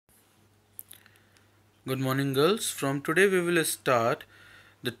Good morning, girls. From today, we will start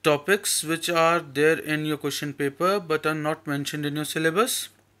the topics which are there in your question paper but are not mentioned in your syllabus.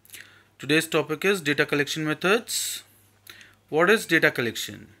 Today's topic is data collection methods. What is data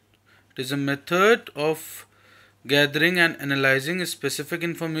collection? It is a method of gathering and analyzing specific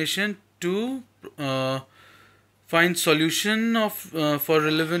information to find solution of for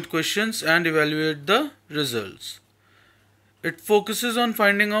relevant questions and evaluate the results. It focuses on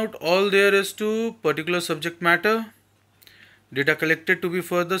finding out all there is to particular subject matter. Data collected to be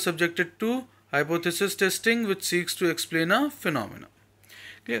further subjected to hypothesis testing which seeks to explain a phenomena.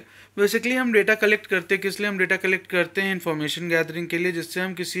 Clear. Basically हम data collect करते हैं किस लिए? हम data collect करते हैं information gathering के लिए, जिससे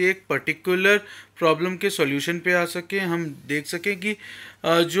हम किसी एक पर्टिकुलर प्रॉब्लम के सॉल्यूशन पे आ सकें. हम देख सकें कि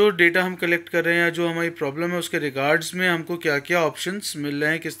जो डेटा हम कलेक्ट कर रहे हैं या जो हमारी प्रॉब्लम है उसके रिगार्ड्स में हमको क्या क्या ऑप्शंस मिल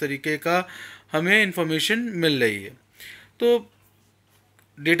रहे हैं, किस तरीके का हमें इन्फॉर्मेशन मिल रही है. तो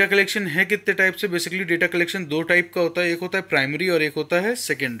डेटा कलेक्शन है कितने टाइप से? बेसिकली डेटा कलेक्शन दो टाइप का होता है, एक होता है प्राइमरी और एक होता है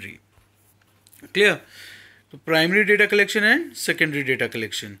सेकेंडरी. क्लियर. तो primary data collection and secondary data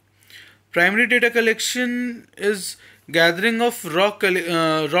collection. Primary data collection is gathering of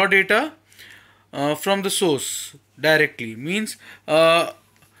raw data from the source directly. Means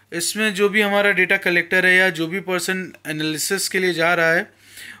इसमें जो भी हमारा डेटा कलेक्टर है या जो भी पर्सन एनालिसिस के लिए जा रहा है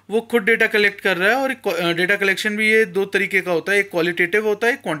वो खुद डेटा कलेक्ट कर रहा है. और डेटा कलेक्शन भी ये दो तरीके का होता है, एक क्वालिटेटिव होता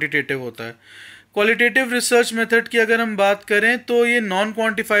है, एक क्वांटिटेटिव होता है. क्वालिटेटिव रिसर्च मेथड की अगर हम बात करें तो ये non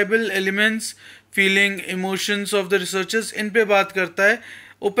quantifiable elements, feeling, emotions of the researchers, इन पे बात करता है.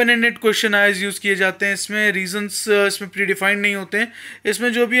 ओपन एंडेड क्वेश्चन आयज यूज़ किए जाते हैं. इसमें रीजंस इसमें प्रीडिफाइंड नहीं होते हैं.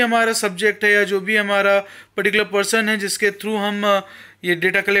 इसमें जो भी हमारा सब्जेक्ट है या जो भी हमारा पर्टिकुलर पर्सन है जिसके थ्रू हम ये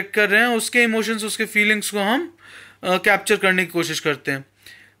डेटा कलेक्ट कर रहे हैं उसके इमोशंस, उसके फीलिंग्स को हम कैप्चर करने की कोशिश करते हैं.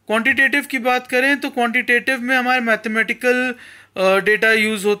 क्वांटिटेटिव की बात करें तो क्वांटिटेटिव में हमारे मैथमेटिकल डेटा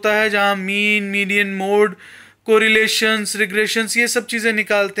यूज़ होता है, जहाँ mean, median, mode, correlations, regressions, ये सब चीज़ें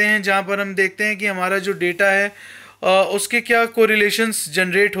निकालते हैं, जहाँ पर हम देखते हैं कि हमारा जो डेटा है उसके क्या कोरिलेशंस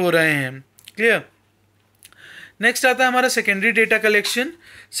जनरेट हो रहे हैं. क्लियर. नेक्स्ट आता है हमारा secondary data collection.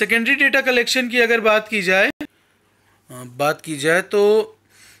 Secondary data collection की अगर बात की जाए तो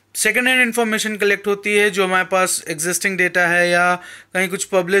सेकेंड हैंड इन्फॉर्मेशन कलेक्ट होती है. जो हमारे पास एग्जिस्टिंग डेटा है या कहीं कुछ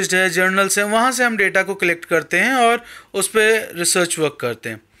पब्लिश्ड है, जर्नल्स हैं, वहाँ से हम डेटा को कलेक्ट करते हैं और उस पर रिसर्च वर्क करते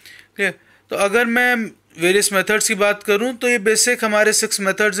हैं. ठीक है. तो अगर मैं वेरियस मेथड्स की बात करूं तो ये बेसिक हमारे 6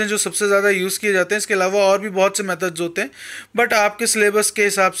 मेथड्स हैं जो सबसे ज़्यादा यूज़ किए जाते हैं. इसके अलावा और भी बहुत से मेथड्स होते हैं, बट आपके सिलेबस के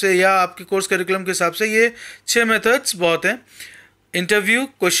हिसाब से या आपके कोर्स करिकुलम के हिसाब से ये 6 मेथड्स बहुत हैं. Interview,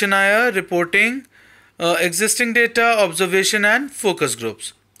 questionnaire, reporting, existing data, observation and focus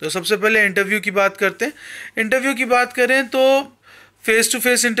groups. तो सबसे पहले इंटरव्यू की बात करते हैं. इंटरव्यू की बात करें तो फेस टू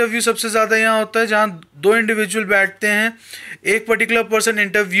फेस इंटरव्यू सबसे ज़्यादा यहाँ होता है, जहाँ दो इंडिविजुअल बैठते हैं. एक पर्टिकुलर पर्सन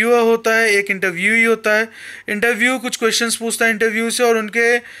इंटरव्यूअर होता है, एक इंटरव्यूई होता है. इंटरव्यू कुछ क्वेश्चंस पूछता है इंटरव्यू से और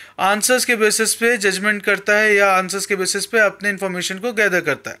उनके आंसर्स के बेसिस पे जजमेंट करता है या आंसर्स के बेसिस पे अपने इन्फॉर्मेशन को गैदर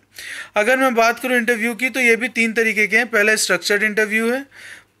करता है. अगर मैं बात करूँ इंटरव्यू की तो ये भी 3 तरीके के हैं. पहला स्ट्रक्चर्ड इंटरव्यू है,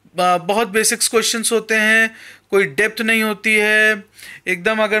 बहुत बेसिक्स क्वेश्चंस होते हैं, कोई डेप्थ नहीं होती है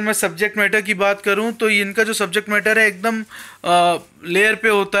एकदम. अगर मैं सब्जेक्ट मैटर की बात करूं तो इनका जो सब्जेक्ट मैटर है एकदम लेयर पे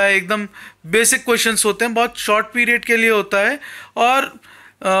होता है, एकदम बेसिक क्वेश्चंस होते हैं, बहुत शॉर्ट पीरियड के लिए होता है. और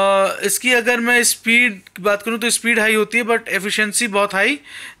इसकी अगर मैं स्पीड की बात करूं तो स्पीड हाई होती है बट एफिशिएंसी बहुत हाई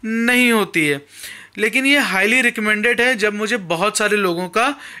नहीं होती है. लेकिन ये हाईली रिकमेंडेड है जब मुझे बहुत सारे लोगों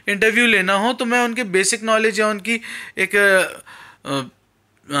का इंटरव्यू लेना हो, तो मैं उनके बेसिक नॉलेज या उनकी एक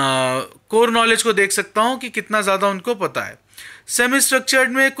कोर नॉलेज को देख सकता हूँ कि कितना ज़्यादा उनको पता है. सेमी स्ट्रक्चर्ड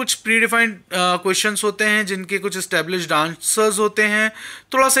में कुछ प्री डिफाइंड क्वेश्चंस होते हैं जिनके कुछ एस्टेब्लिश्ड आंसर्स होते हैं.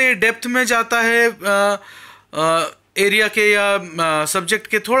 थोड़ा सा ये डेप्थ में जाता है, एरिया के या सब्जेक्ट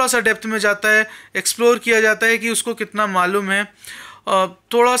के थोड़ा सा डेप्थ में जाता है, एक्सप्लोर किया जाता है कि उसको कितना मालूम है.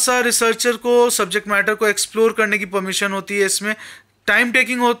 थोड़ा सा रिसर्चर को सब्जेक्ट मैटर को एक्सप्लोर करने की परमिशन होती है. इसमें टाइम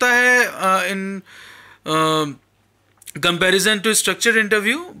टेकिंग होता है in comparison to structured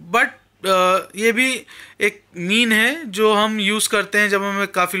interview, but ये भी एक मीन है जो हम यूज़ करते हैं जब हमें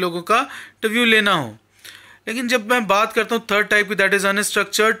काफ़ी लोगों का इंटरव्यू लेना हो. लेकिन जब मैं बात करता हूँ थर्ड टाइप की, दैट इज़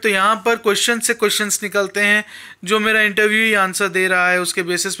अनस्ट्रक्चर्ड, तो यहाँ पर क्वेश्चन से क्वेश्चंस निकलते हैं. जो मेरा इंटरव्यू ही आंसर दे रहा है उसके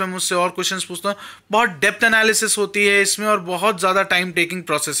बेसिस पे मुझसे और क्वेश्चंस पूछता हूँ. बहुत डेप्थ एनालिसिस होती है इसमें और बहुत ज़्यादा टाइम टेकिंग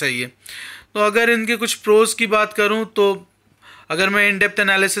प्रोसेस है ये. तो अगर इनके कुछ प्रोज की बात करूँ तो अगर मैं इन डेप्थ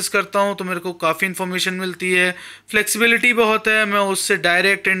एनालिसिस करता हूँ तो मेरे को काफ़ी इन्फॉर्मेशन मिलती है. फ्लेक्सिबिलिटी बहुत है, मैं उससे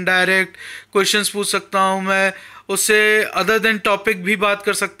डायरेक्ट इनडायरेक्ट क्वेश्चंस पूछ सकता हूँ. मैं उससे अदर देन टॉपिक भी बात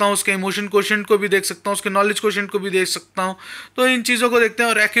कर सकता हूँ, उसके इमोशन क्वेश्चन को भी देख सकता हूँ, उसके नॉलेज क्वेश्चन को भी देख सकता हूँ. तो इन चीज़ों को देखते हैं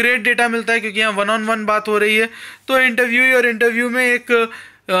और एक्यूरेट डेटा मिलता है क्योंकि यहाँ 1-on-1 बात हो रही है. तो इंटरव्यू में एक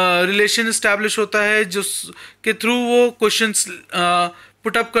रिलेशन इस्टेब्लिश होता है जो के थ्रू वो क्वेश्चंस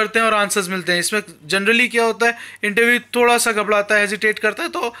पुटअप करते हैं और आंसर्स मिलते हैं। इसमें जनरली क्या होता है, इंटरव्यू थोड़ा सा घबराता है, हेजिटेट करता है,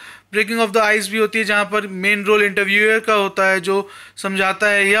 तो ब्रेकिंग ऑफ द आइस भी होती है जहाँ पर मेन रोल इंटरव्यूअर का होता है जो समझाता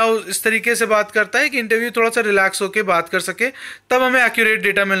है या इस तरीके से बात करता है कि इंटरव्यू थोड़ा सा रिलैक्स होकर बात कर सके, तब हमें एक्यूरेट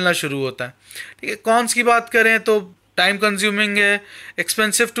डेटा मिलना शुरू होता है। ठीक है, कॉन्स की बात करें तो टाइम कंज्यूमिंग है,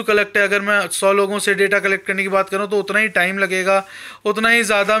 एक्सपेंसिव टू कलेक्ट है। अगर मैं 100 लोगों से डेटा कलेक्ट करने की बात करूँ तो उतना ही टाइम लगेगा, उतना ही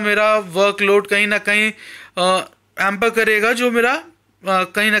ज़्यादा मेरा वर्कलोड कहीं ना कहीं हैम्पर करेगा, जो मेरा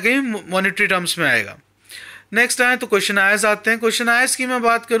कहीं ना कहीं मॉनिटरी टर्म्स में आएगा। नेक्स्ट आए तो क्वेश्चन आयर्स आते हैं। क्वेश्चन आयर्स की मैं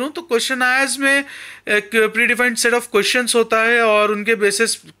बात करूं तो क्वेश्चन आयर्स में एक प्रीडिफाइंड सेट ऑफ क्वेश्चंस होता है और उनके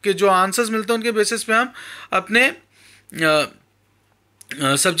बेसिस के जो आंसर्स मिलते हैं उनके बेसिस पे हम अपने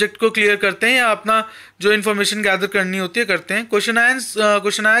सब्जेक्ट को क्लियर करते हैं या अपना जो इन्फॉर्मेशन गैदर करनी होती है करते हैं। क्वेश्चन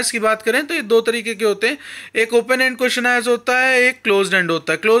आयर्स की बात करें तो ये दो तरीके के होते हैं, एक ओपन एंड क्वेश्चन आयर्स होता है, एक क्लोज्ड एंड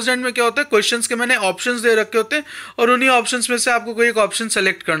होता है। क्लोज्ड एंड में क्या होता है, क्वेश्चंस के मैंने ऑप्शंस दे रखे होते हैं और उन्हीं ऑप्शंस में से आपको कोई एक ऑप्शन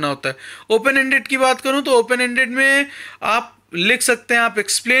सेलेक्ट करना होता है। ओपन एंडेड की बात करूं तो ओपन एंडेड में आप लिख सकते हैं, आप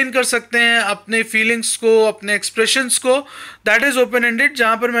एक्सप्लेन कर सकते हैं अपने फीलिंग्स को, अपने एक्सप्रेशंस को, दैट इज ओपन एंडेड,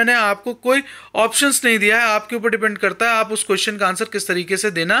 जहां पर मैंने आपको कोई ऑप्शंस नहीं दिया है, आपके ऊपर डिपेंड करता है आप उस क्वेश्चन का आंसर किस तरीके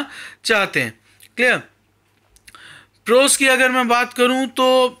से देना चाहते हैं। क्लियर। प्रोस की अगर मैं बात करूं तो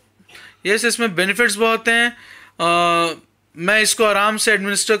यस, इसमें बेनिफिट्स बहुत हैं। मैं इसको आराम से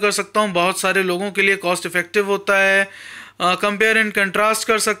एडमिनिस्टर कर सकता हूं, बहुत सारे लोगों के लिए कॉस्ट इफेक्टिव होता है। कंपेयर एंड कंट्रास्ट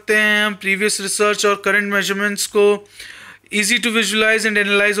कर सकते हैं हम प्रीवियस रिसर्च और करंट मेजरमेंट्स को। Easy to visualise and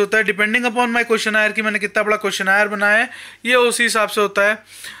analyse होता है, डिपेंडिंग अपॉन माई क्वेश्चन आयर कि मैंने कितना बड़ा क्वेश्चन आयर बनाया है, ये उसी हिसाब से होता है।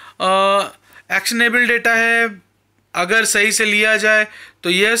 एक्शनेबल डेटा है, अगर सही से लिया जाए तो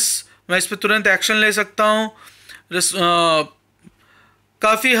यस, मैं इस पर तुरंत एक्शन ले सकता हूँ।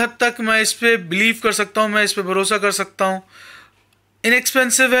 काफ़ी हद तक मैं इस पर बिलीव कर सकता हूँ, मैं इस पर भरोसा कर सकता हूँ।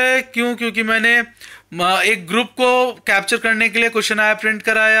 इनएक्सपेंसिव है, क्यों? क्योंकि मैंने एक ग्रुप को कैप्चर करने के लिए क्वेश्चन आयर प्रिंट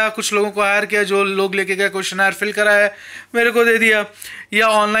कराया, कुछ लोगों को हायर किया, जो लोग लेके गए क्वेश्चन आयर फिल कराया, मेरे को दे दिया, या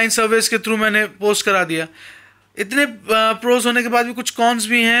ऑनलाइन सर्विस के थ्रू मैंने पोस्ट करा दिया। इतने प्रोज होने के बाद भी कुछ कॉन्स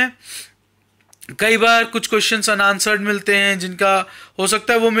भी हैं। कई बार कुछ क्वेश्चंस अनआंसर्ड मिलते हैं, जिनका हो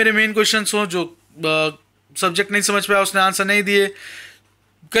सकता है वो मेरे मेन क्वेश्चंस हों, जो सब्जेक्ट नहीं समझ पाया, उसने आंसर नहीं दिए।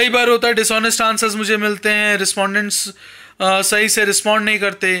 कई बार होता है डिसऑनेस्ट आंसर्स मुझे मिलते हैं, रिस्पोंडेंट्स सही से रिस्पॉन्ड नहीं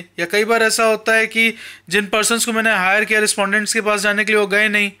करते, या कई बार ऐसा होता है कि जिन पर्सन्स को मैंने हायर किया रिस्पोंडेंट्स के पास जाने के लिए वो गए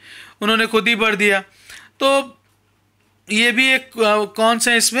नहीं, उन्होंने खुद ही भर दिया। तो ये भी एक कौन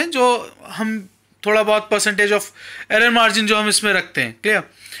सा इसमें जो हम थोड़ा बहुत परसेंटेज ऑफ एरर मार्जिन जो हम इसमें रखते हैं। क्लियर।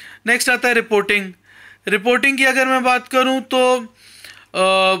 नेक्स्ट आता है रिपोर्टिंग। रिपोर्टिंग की अगर मैं बात करूं तो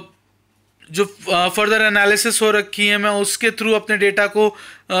जो फर्दर एनालिसिस हो रखी है, मैं उसके थ्रू अपने डेटा को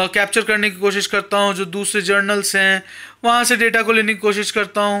कैप्चर करने की कोशिश करता हूँ। जो दूसरे जर्नल्स हैं वहाँ से डेटा को लेने की कोशिश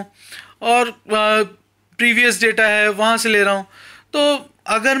करता हूँ, और प्रीवियस डेटा है वहाँ से ले रहा हूँ। तो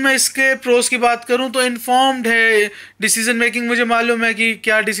अगर मैं इसके प्रोस की बात करूँ तो इन्फॉर्म्ड है डिसीजन मेकिंग, मुझे मालूम है कि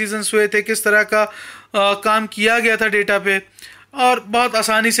क्या डिसीजंस हुए थे, किस तरह का काम किया गया था डेटा पे, और बहुत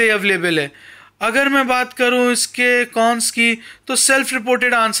आसानी से अवेलेबल है। अगर मैं बात करूं इसके कॉन्स की तो सेल्फ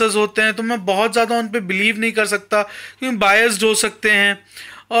रिपोर्टेड आंसर्स होते हैं, तो मैं बहुत ज़्यादा उन पे बिलीव नहीं कर सकता, क्योंकि बायस्ड हो सकते हैं,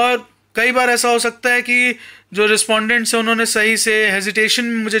 और कई बार ऐसा हो सकता है कि जो रिस्पोंडेंट्स हैं उन्होंने सही से हेजिटेशन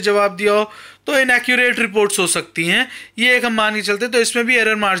में मुझे जवाब दिया हो, तो इनएक्यूरेट रिपोर्ट्स हो सकती हैं। ये एक हम मान के चलते हैं, तो इसमें भी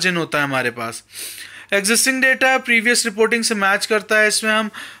एरर मार्जिन होता है हमारे पास। एग्जिस्टिंग डेटा प्रीवियस रिपोर्टिंग से मैच करता है। इसमें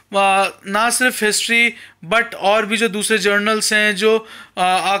हम ना सिर्फ हिस्ट्री बट और भी जो दूसरे जर्नल्स हैं, जो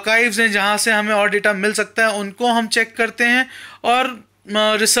आर्काइव्स हैं जहाँ से हमें और डेटा मिल सकता है, उनको हम चेक करते हैं और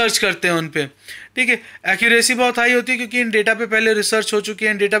रिसर्च करते हैं उन पे। ठीक है, एक्यूरेसी बहुत हाई होती है क्योंकि इन डेटा पे पहले रिसर्च हो चुकी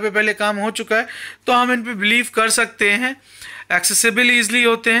है, इन डेटा पे पहले काम हो चुका है, तो हम इन पे बिलीव कर सकते हैं। एक्सेसिबल ईजिली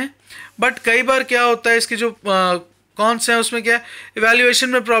होते हैं, बट कई बार क्या होता है इसके जो कौन से हैं उसमें क्या इवैल्यूएशन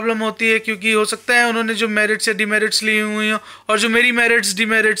में प्रॉब्लम होती है, क्योंकि हो सकता है उन्होंने जो मेरिट्स या डिमेरिट्स ली हुई हो और जो मेरी मेरिट्स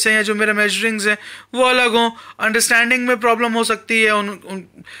डिमेरिट्स हैं या जो मेरे मेजरिंग्स हैं वो अलग हों। अंडरस्टैंडिंग में प्रॉब्लम हो सकती है,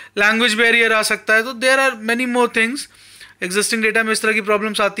 लैंग्वेज बैरियर आ सकता है। तो there are many more things. Existing data में इस तरह की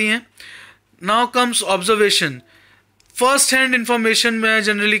प्रॉब्लम्स आती हैं। Now comes observation. First hand information मैं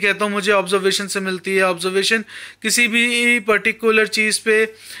जनरली कहता हूँ मुझे ऑब्जर्वेशन से मिलती है। ऑब्जर्वेशन किसी भी पर्टिकुलर चीज़ पे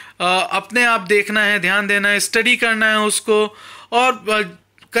अपने आप देखना है, ध्यान देना है, स्टडी करना है उसको। और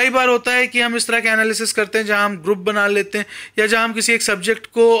कई बार होता है कि हम इस तरह के एनालिसिस करते हैं जहाँ हम ग्रुप बना लेते हैं, या जहाँ हम किसी एक सब्जेक्ट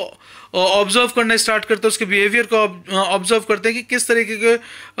को ऑब्जर्व करना स्टार्ट करते हैं, उसके बिहेवियर को ऑब्जर्व करते हैं कि किस तरीके के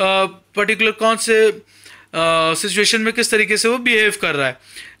पर्टिकुलर कौन से सिचुएशन में किस तरीके से वो बिहेव कर रहा है।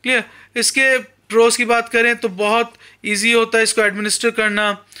 क्लियर। इसके प्रोस की बात करें तो बहुत ईजी होता है इसको एडमिनिस्टर करना।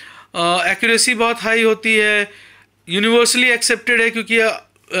 एक्यूरेसी बहुत हाई होती है, यूनिवर्सली एक्सेप्टेड है, क्योंकि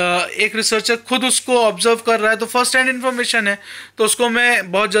एक रिसर्चर खुद उसको ऑब्जर्व कर रहा है तो फर्स्ट हैंड इन्फॉर्मेशन है, तो उसको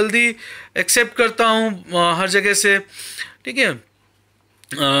मैं बहुत जल्दी एक्सेप्ट करता हूँ हर जगह से, ठीक है।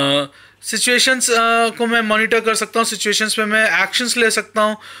 सिचुएशंस को मैं मॉनिटर कर सकता हूँ, सिचुएशंस पे मैं एक्शंस ले सकता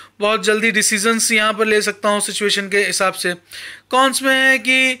हूँ, बहुत जल्दी डिसीजंस यहाँ पर ले सकता हूँ सिचुएशन के हिसाब से। कॉन्स में है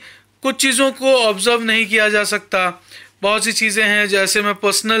कि कुछ चीज़ों को ऑब्जर्व नहीं किया जा सकता, बहुत सी चीज़ें हैं, जैसे मैं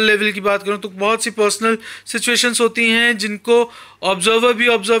पर्सनल लेवल की बात करूं तो बहुत सी पर्सनल सिचुएशंस होती हैं जिनको ऑब्जर्वर भी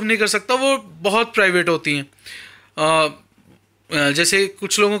ऑब्जर्व नहीं कर सकता, वो बहुत प्राइवेट होती हैं। जैसे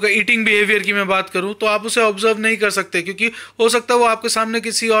कुछ लोगों का ईटिंग बिहेवियर की मैं बात करूं तो आप उसे ऑब्जर्व नहीं कर सकते, क्योंकि हो सकता है वो आपके सामने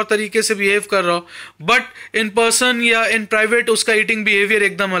किसी और तरीके से बिहेव कर रहा हो, बट इन पर्सन या इन प्राइवेट उसका ईटिंग बिहेवियर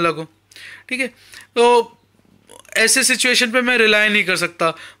एकदम अलग हो, ठीक है। तो ऐसे सिचुएशन पे मैं रिलाई नहीं कर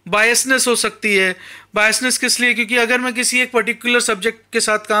सकता। बायसनेस हो सकती है। बायसनेस किस लिए? क्योंकि अगर मैं किसी एक पर्टिकुलर सब्जेक्ट के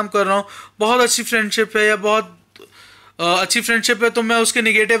साथ काम कर रहा हूँ, बहुत अच्छी फ्रेंडशिप है या बहुत अच्छी फ्रेंडशिप है, तो मैं उसके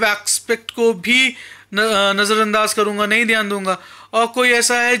निगेटिव एस्पेक्ट को भी नज़रअंदाज करूँगा, नहीं ध्यान दूंगा। और कोई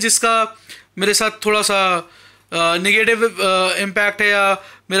ऐसा है जिसका मेरे साथ थोड़ा सा निगेटिव इम्पैक्ट है या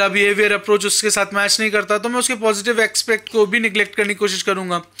मेरा बिहेवियर अप्रोच उसके साथ मैच नहीं करता, तो मैं उसके पॉजिटिव एस्पेक्ट को भी निगलेक्ट करने की कोशिश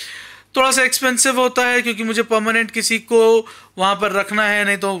करूँगा। थोड़ा सा एक्सपेंसिव होता है क्योंकि मुझे परमानेंट किसी को वहाँ पर रखना है,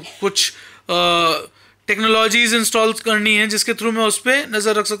 नहीं तो कुछ टेक्नोलॉजीज़ इंस्टॉल करनी है जिसके थ्रू मैं उस पर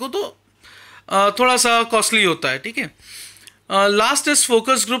नज़र रख सकूँ, तो थोड़ा सा कॉस्टली होता है, ठीक है। Last is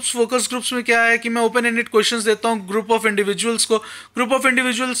focus groups. Focus groups में क्या है कि मैं ओपन एंडेड क्वेश्चंस देता हूँ ग्रुप ऑफ इंडिविजुअल्स को। ग्रुप ऑफ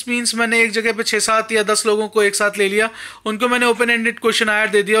इंडिविजुअल्स मींस मैंने एक जगह पे 6-7 या 10 लोगों को एक साथ ले लिया, उनको मैंने ओपन एंडेड क्वेश्चन आयर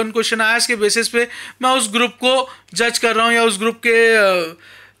दे दिया, उन क्वेश्चन आयर्स के बेसिस पे मैं उस ग्रुप को जज कर रहा हूँ या उस ग्रुप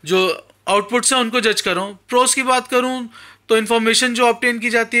के जो आउटपुट्स हैं उनको जज कर रहा हूँ। प्रोस की बात करूँ तो इन्फॉर्मेशन जो ऑब्टेन की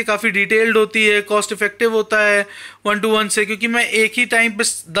जाती है काफ़ी डिटेल्ड होती है, कॉस्ट इफेक्टिव होता है 1-to-1 से, क्योंकि मैं एक ही टाइम पे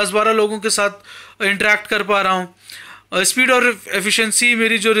 10-12 लोगों के साथ इंटरेक्ट कर पा रहा हूँ। स्पीड और एफिशिएंसी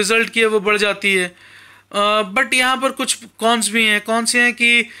मेरी जो रिज़ल्ट की है वो बढ़ जाती है। बट यहाँ पर कुछ कॉन्स भी हैं। कौन से हैं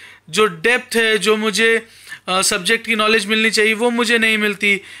कि जो डेप्थ है, जो मुझे सब्जेक्ट की नॉलेज मिलनी चाहिए, वो मुझे नहीं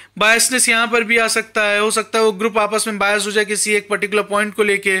मिलती। बायसनेस यहाँ पर भी आ सकता है, हो सकता है वो ग्रुप आपस में बायस हो जाए किसी एक पर्टिकुलर पॉइंट को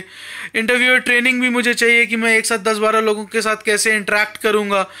लेके। इंटरव्यूअर ट्रेनिंग भी मुझे चाहिए कि मैं एक साथ 10-12 लोगों के साथ कैसे इंटरेक्ट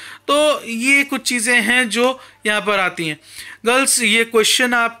करूँगा, तो ये कुछ चीज़ें हैं जो यहाँ पर आती हैं। गर्ल्स, ये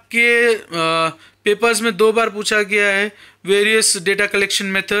क्वेश्चन आपके पेपर्स में 2 बार पूछा गया है, वेरियस डेटा कलेक्शन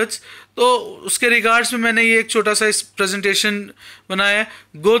मेथड्स, तो उसके रिगार्ड्स में मैंने ये एक छोटा सा इस प्रेजेंटेशन बनाया है।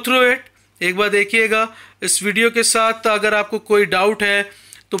 गो थ्रू इट, एक बार देखिएगा। इस वीडियो के साथ अगर आपको कोई डाउट है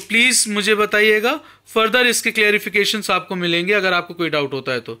तो प्लीज़ मुझे बताइएगा, फर्दर इसके क्लैरिफिकेशंस आपको मिलेंगे अगर आपको कोई डाउट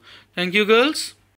होता है तो। Thank you girls.